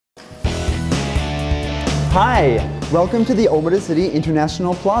Hi, welcome to the Omura City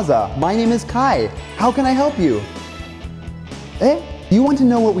International Plaza. My name is Kai. How can I help you? You want to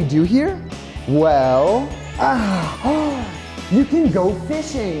know what we do here? Well, you can go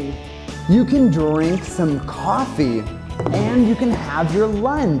fishing. You can drink some coffee. And you can have your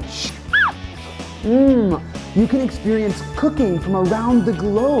lunch. You can experience cooking from around the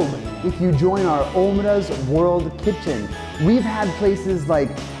globe if you join our Omura's World Kitchen. We've had places like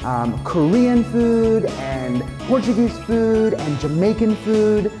Korean food and Portuguese food and Jamaican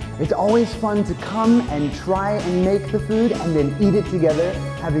food. It's always fun to come and try and make the food and then eat it together,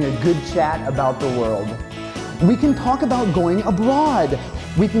 having a good chat about the world. We can talk about going abroad.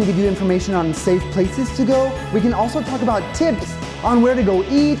 We can give you information on safe places to go. We can also talk about tips on where to go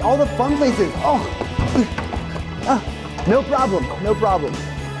eat, all the fun places. No problem, no problem.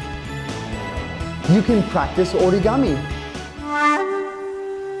 You can practice origami.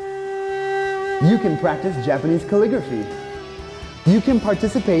 You can practice Japanese calligraphy. You can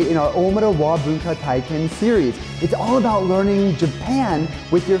participate in our Omura wa Bunka Taiken series. It's all about learning Japan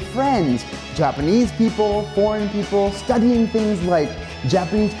with your friends. Japanese people, foreign people, studying things like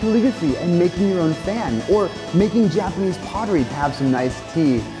Japanese calligraphy and making your own fan, or making Japanese pottery to have some nice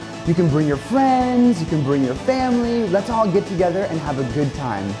tea. You can bring your friends, you can bring your family. Let's all get together and have a good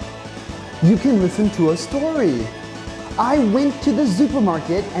time. You can listen to a story. I went to the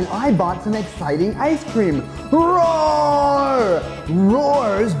supermarket and I bought some exciting ice cream. Roar!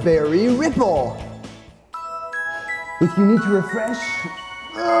 Roars Berry Ripple. If you need to refresh,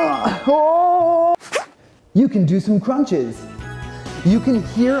 you can do some crunches. You can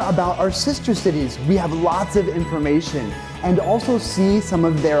hear about our sister cities. We have lots of information, and also see some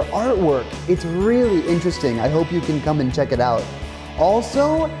of their artwork. It's really interesting. I hope you can come and check it out.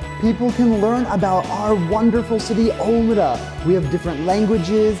 Also, people can learn about our wonderful city, Omura. We have different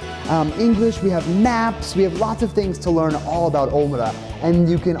languages, English, we have maps, we have lots of things to learn all about Omura. And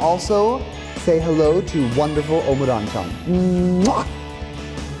you can also say hello to wonderful Omuran-chan.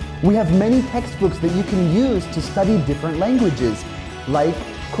 We have many textbooks that you can use to study different languages, like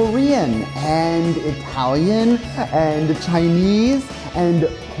Korean and Italian and Chinese and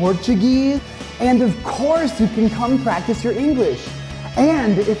Portuguese. And of course, you can come practice your English.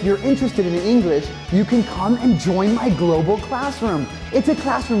 And if you're interested in English, you can come and join my global classroom. It's a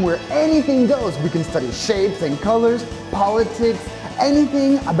classroom where anything goes. We can study shapes and colors, politics,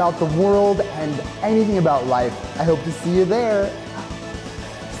 anything about the world and anything about life. I hope to see you there.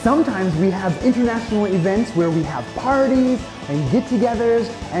 Sometimes we have international events where we have parties and get-togethers,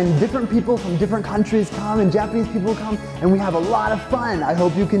 and different people from different countries come and Japanese people come, and we have a lot of fun. I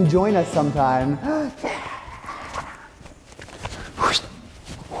hope you can join us sometime.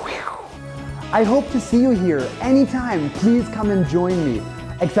 I hope to see you here anytime. Please come and join me.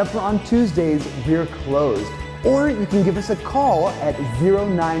 Except for on Tuesdays, we're closed. Or you can give us a call at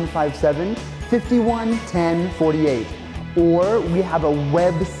 0957 51 10 48. Or we have a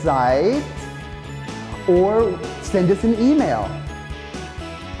website, or send us an email.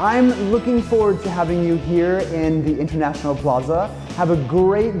 I'm looking forward to having you here in the International Plaza. Have a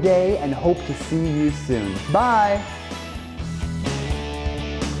great day and hope to see you soon. Bye!